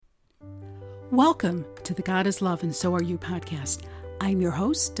Welcome to the God is Love and So Are You podcast. I'm your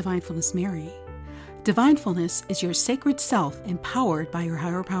host, Divinefulness Mary. Divinefulness is your sacred self empowered by your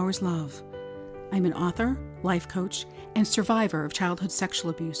higher power's love. I'm an author, life coach, and survivor of childhood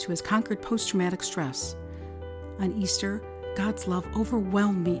sexual abuse who has conquered post-traumatic stress. On Easter, God's love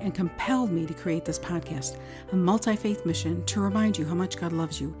overwhelmed me and compelled me to create this podcast, a multi-faith mission to remind you how much God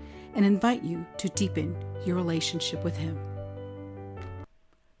loves you and invite you to deepen your relationship with Him.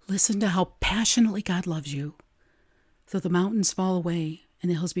 Listen to how passionately God loves you. Though the mountains fall away and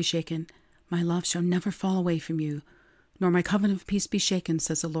the hills be shaken, my love shall never fall away from you, nor my covenant of peace be shaken,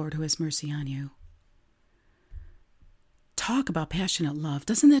 says the Lord who has mercy on you. Talk about passionate love.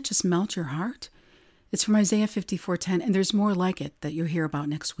 Doesn't that just melt your heart? It's from Isaiah 54:10, and there's more like it that you'll hear about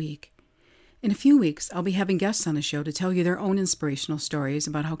next week. In a few weeks, I'll be having guests on the show to tell you their own inspirational stories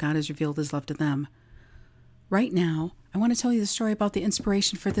about how God has revealed His love to them. Right now, I want to tell you the story about the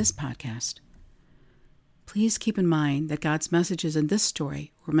inspiration for this podcast. Please keep in mind that God's messages in this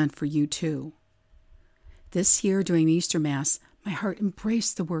story were meant for you too. This year during Easter Mass, my heart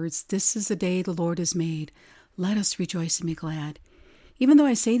embraced the words, "This is the day the Lord has made. Let us rejoice and be glad." Even though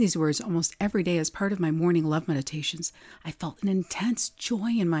I say these words almost every day as part of my morning love meditations, I felt an intense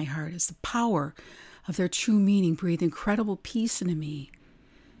joy in my heart as the power of their true meaning breathed incredible peace into me.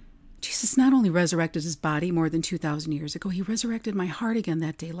 Jesus not only resurrected His body more than 2,000 years ago, He resurrected my heart again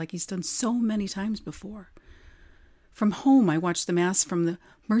that day like He's done so many times before. From home, I watched the Mass from the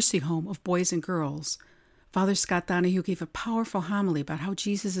Mercy Home of Boys and Girls. Father Scott Donahue gave a powerful homily about how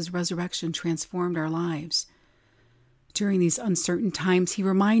Jesus' resurrection transformed our lives. During these uncertain times, he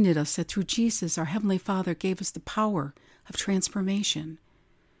reminded us that through Jesus, our Heavenly Father gave us the power of transformation.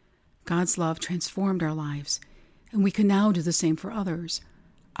 God's love transformed our lives, and we can now do the same for others.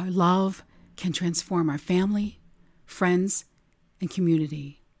 Our love can transform our family, friends, and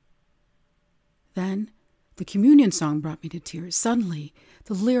community. Then, the communion song brought me to tears. Suddenly,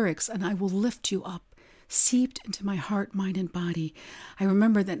 the lyrics, "And I will lift you up," seeped into my heart, mind, and body. I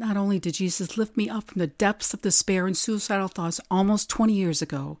remember that not only did Jesus lift me up from the depths of despair and suicidal thoughts almost 20 years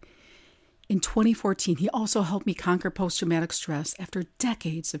ago, in 2014, He also helped me conquer post-traumatic stress after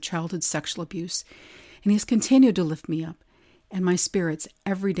decades of childhood sexual abuse, and He has continued to lift me up and my spirits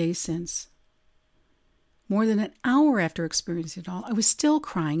every day since. More than an hour after experiencing it all, I was still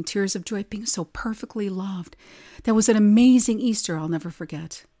crying tears of joy, being so perfectly loved. That was an amazing Easter I'll never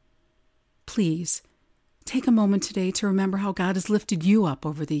forget. Please, take a moment today to remember how God has lifted you up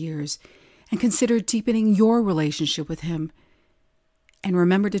over the years and consider deepening your relationship with Him. And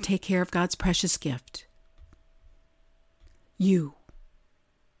remember to take care of God's precious gift, you.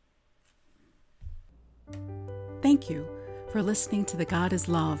 Thank you for listening to the God is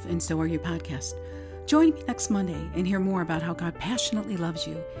Love and So Are You podcast. Join me next Monday and hear more about how God passionately loves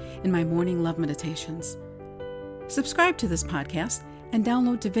you in my morning love meditations. Subscribe to this podcast and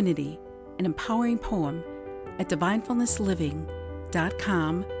download Divinity, an empowering poem, at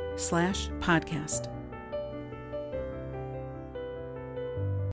divinefulnessliving.com/podcast.